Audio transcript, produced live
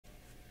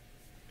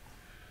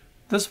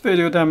This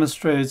video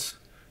demonstrates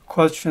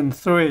question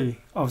 3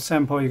 of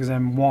sample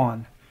exam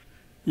 1.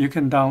 You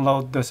can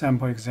download the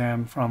sample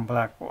exam from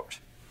Blackboard.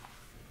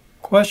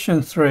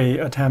 Question 3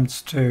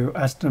 attempts to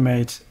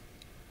estimate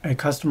a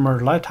customer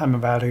lifetime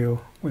value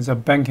with a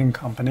banking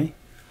company.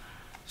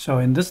 So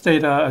in this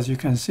data, as you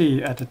can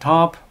see at the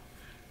top,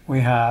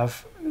 we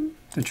have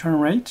the churn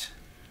rate,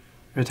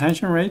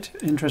 retention rate,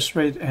 interest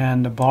rate,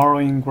 and the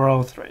borrowing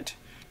growth rate.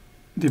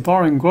 The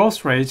borrowing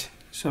growth rate,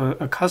 so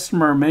a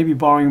customer may be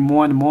borrowing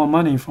more and more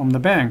money from the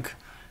bank,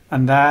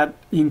 and that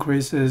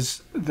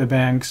increases the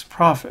bank's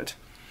profit.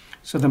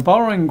 So the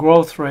borrowing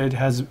growth rate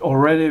has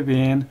already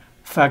been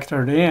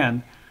factored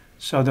in.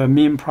 So the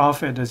mean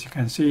profit, as you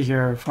can see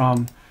here,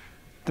 from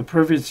the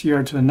previous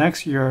year to the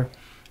next year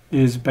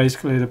is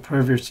basically the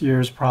previous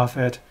year's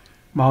profit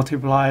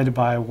multiplied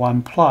by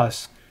 1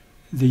 plus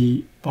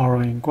the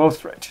borrowing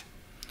growth rate.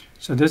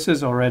 So this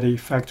is already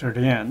factored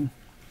in.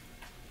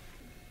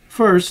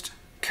 First,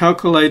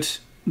 calculate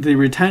the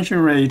retention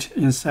rate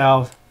in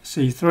cell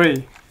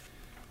C3.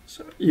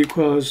 So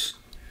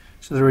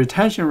the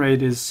retention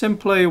rate is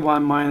simply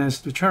 1 minus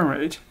the churn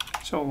rate.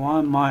 So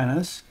 1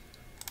 minus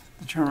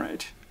the churn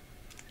rate,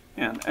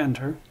 and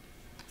enter.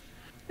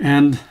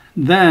 And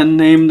then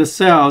name the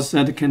cells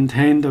that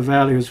contain the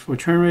values for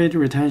churn rate,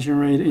 retention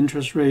rate,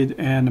 interest rate,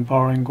 and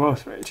borrowing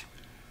growth rate.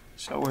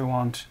 So we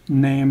want to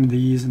name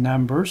these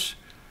numbers.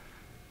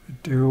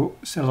 Do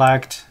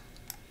select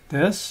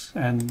this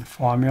and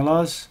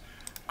formulas,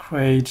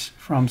 create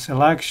from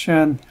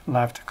selection,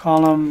 left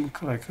column,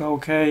 click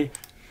OK,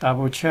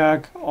 double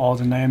check, all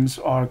the names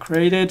are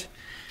created.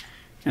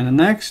 And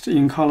next,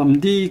 in column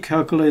D,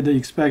 calculate the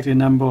expected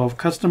number of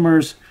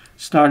customers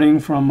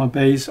starting from a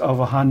base of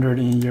 100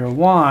 in year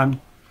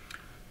 1.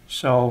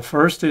 So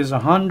first is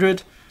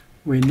 100.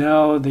 We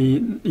know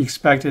the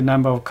expected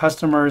number of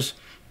customers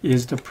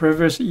is the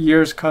previous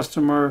year's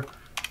customer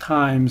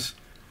times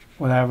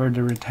whatever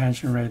the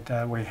retention rate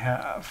that we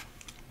have.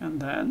 And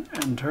then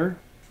enter.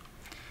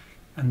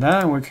 And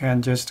then we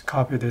can just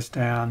copy this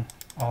down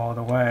all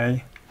the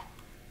way.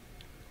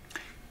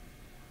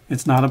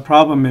 It's not a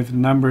problem if the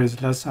number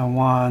is less than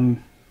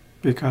 1,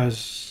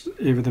 because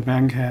if the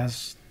bank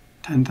has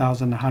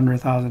 10,000,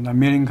 100,000, a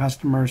million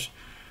customers,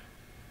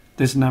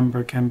 this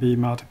number can be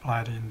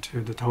multiplied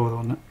into the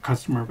total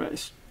customer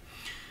base.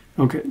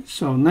 Okay,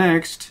 so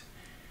next,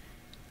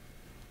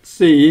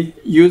 C,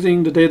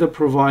 using the data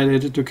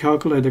provided to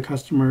calculate the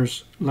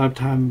customer's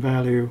lifetime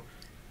value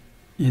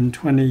in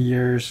 20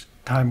 years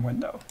time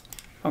window.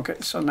 Okay,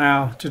 so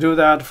now to do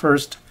that,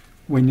 first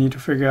we need to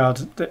figure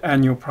out the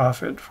annual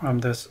profit from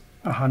this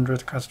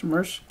 100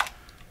 customers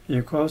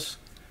equals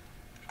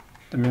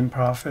the mean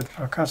profit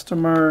per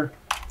customer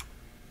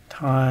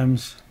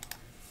times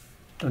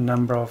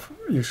the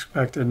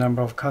expected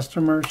number of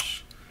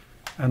customers.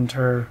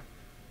 Enter,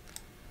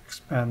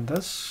 expand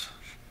this.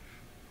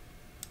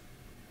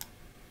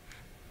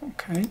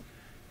 Okay,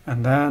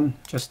 and then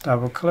just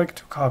double click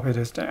to copy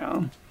this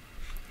down.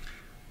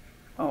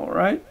 All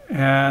right,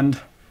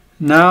 and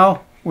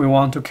now we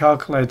want to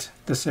calculate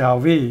the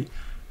CLV.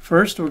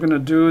 First, we're going to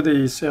do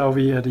the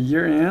CLV at the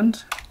year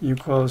end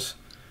equals.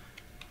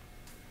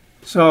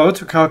 So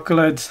to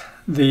calculate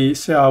the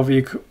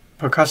CLV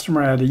per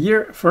customer at the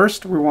year,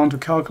 first we want to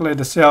calculate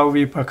the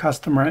CLV per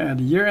customer at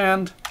the year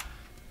end.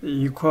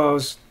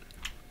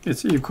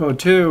 It's equal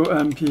to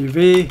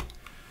NPV,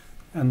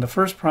 and the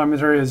first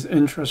parameter is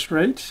interest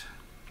rate.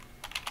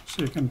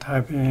 So you can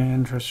type in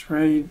interest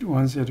rate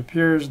once it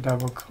appears,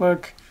 double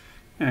click,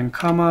 and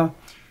comma.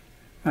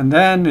 And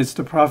then it's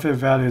the profit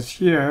values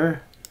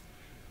here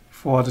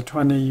for the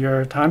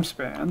 20-year time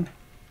span.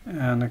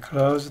 And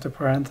close the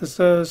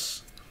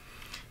parenthesis.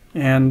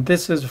 And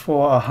this is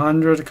for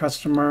 100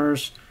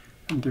 customers,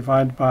 and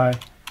divide by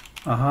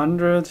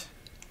 100,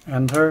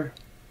 enter.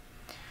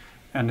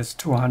 And it's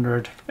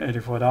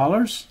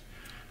 $284.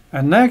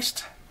 And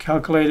next,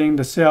 calculating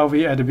the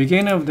CLV at the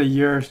beginning of the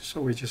year,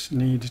 so we just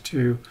need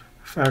to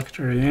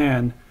factor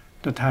in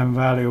the time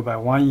value by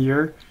 1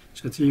 year.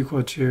 So it's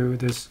equal to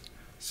this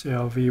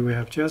CLV we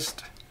have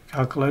just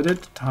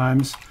calculated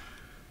times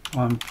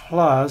 1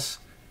 plus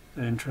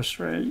the interest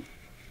rate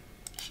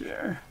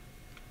here.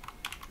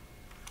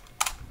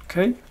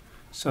 Okay,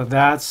 so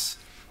that's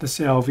the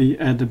CLV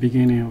at the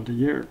beginning of the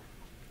year.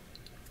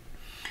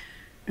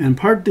 And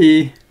part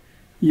D,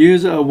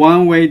 use a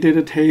one-way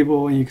data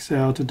table in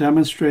Excel to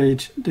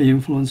demonstrate the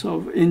influence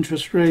of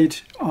interest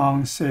rate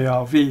on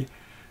CLV.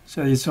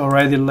 So it's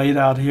already laid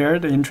out here.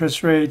 The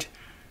interest rate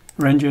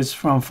ranges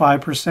from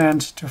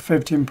 5% to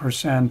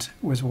 15%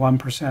 with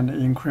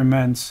 1%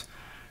 increments.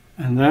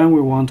 And then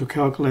we want to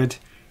calculate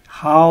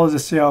how the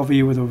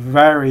CLV would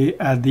vary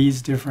at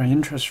these different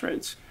interest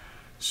rates.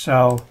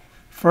 So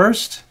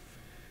first,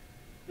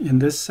 in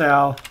this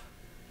cell,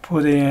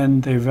 put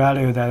in the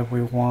value that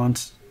we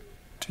want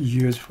to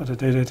use for the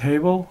data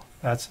table.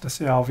 That's the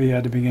CLV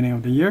at the beginning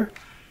of the year.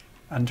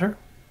 Enter.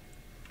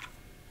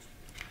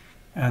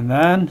 And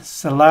then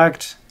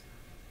select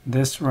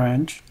this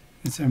range.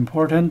 It's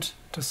important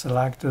to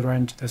select the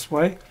range this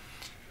way.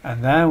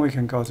 And then we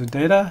can go to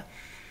data,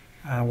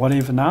 And what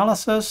if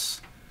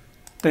analysis,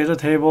 data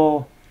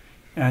table,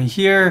 and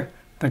here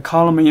the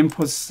column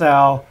input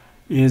cell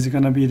is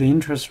going to be the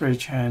interest rate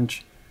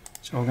change.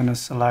 So we're going to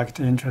select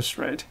the interest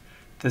rate.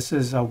 This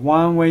is a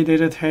one-way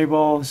data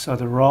table, so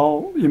the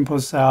row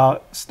input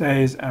cell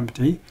stays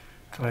empty.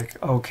 Click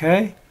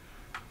OK.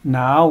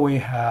 Now we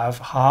have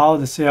how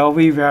the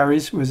CLV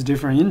varies with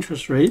different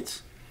interest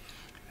rates.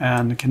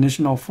 And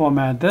conditional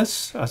format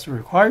this as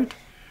required.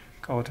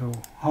 Go to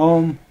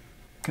Home,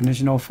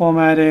 Conditional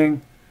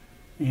Formatting,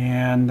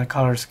 and the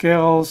color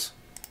scales.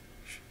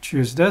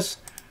 Choose this.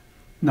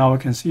 Now we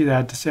can see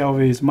that the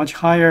CLV is much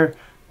higher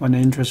when the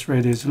interest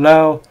rate is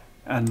low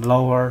and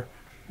lower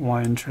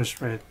when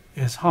interest rate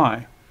is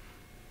high.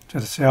 So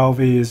the CLV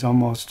is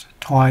almost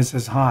twice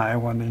as high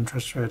when the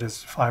interest rate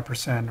is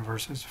 5%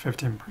 versus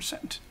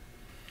 15%.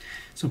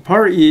 So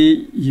part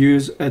E,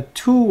 use a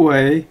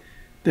two-way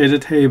data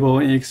table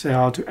in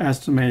Excel to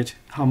estimate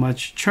how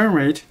much churn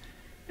rate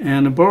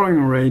and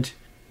borrowing rate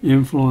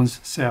influence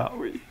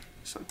CLV.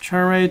 So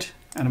churn rate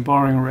and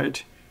borrowing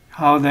rate,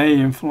 how they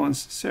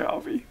influence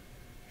CLV.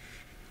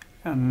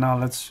 And now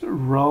let's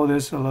roll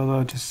this a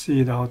little to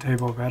see the whole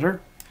table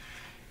better.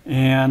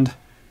 And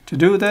to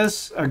do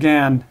this,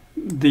 again,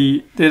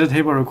 the data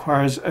table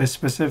requires a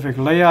specific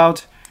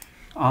layout.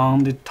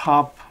 On the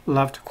top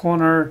left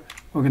corner,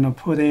 we're going to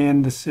put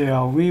in the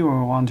CLV we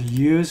want to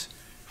use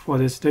for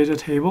this data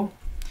table.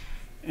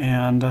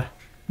 And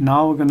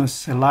now we're going to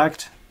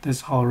select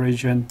this whole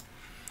region.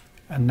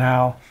 And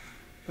now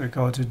we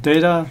go to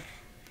Data,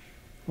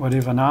 What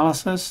If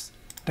Analysis,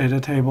 Data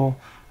Table.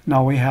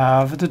 Now we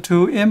have the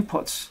two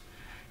inputs.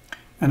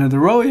 And the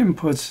row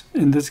inputs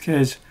in this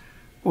case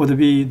would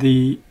be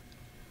the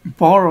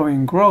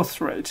borrowing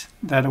growth rate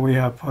that we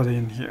have put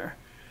in here.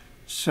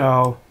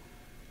 So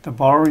the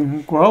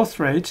borrowing growth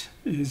rate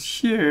is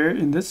here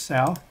in this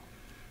cell.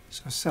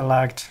 So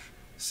select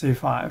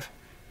C5.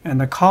 And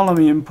the column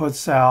input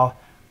cell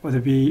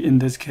would be, in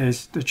this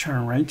case, the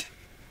churn rate.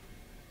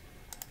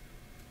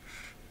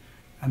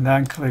 And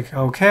then click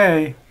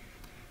OK.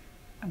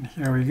 And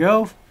here we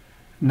go.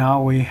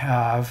 Now we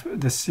have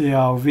the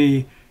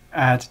CLV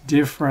at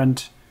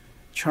different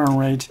churn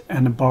rate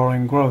and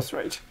borrowing growth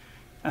rate.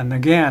 And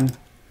again,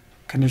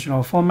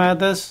 conditional format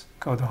this,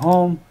 go to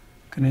Home,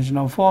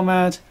 conditional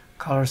format,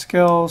 color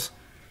scales,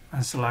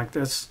 and select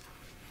this.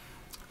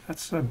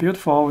 That's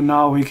beautiful.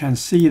 Now we can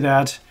see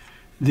that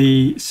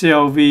the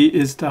CLV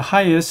is the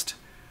highest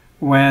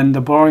when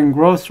the borrowing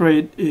growth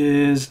rate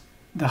is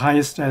the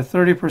highest at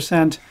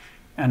 30%,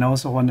 and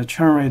also when the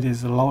churn rate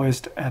is the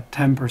lowest at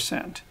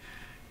 10%.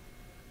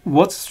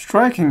 What's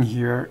striking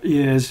here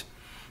is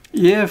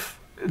if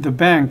the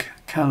bank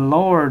can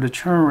lower the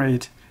churn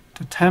rate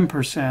to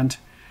 10%,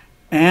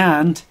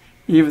 and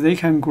if they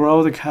can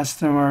grow the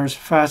customers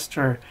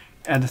faster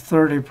at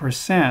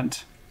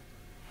 30%,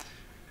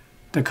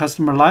 the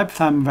customer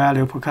lifetime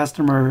value per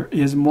customer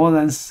is more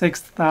than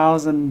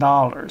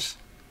 $6,000.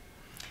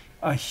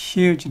 A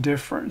huge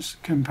difference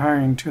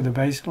comparing to the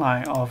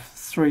baseline of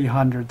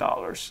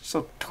 $300.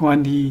 So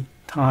 20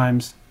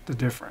 times the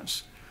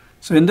difference.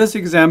 So in this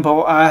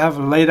example, I have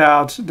laid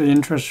out the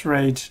interest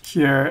rate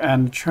here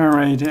and churn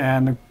rate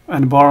and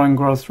borrowing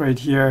growth rate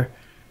here.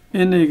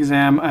 In the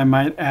exam, I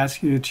might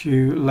ask you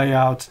to lay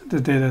out the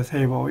data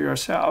table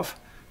yourself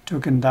to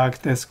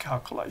conduct this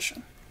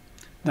calculation.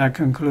 That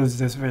concludes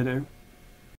this video.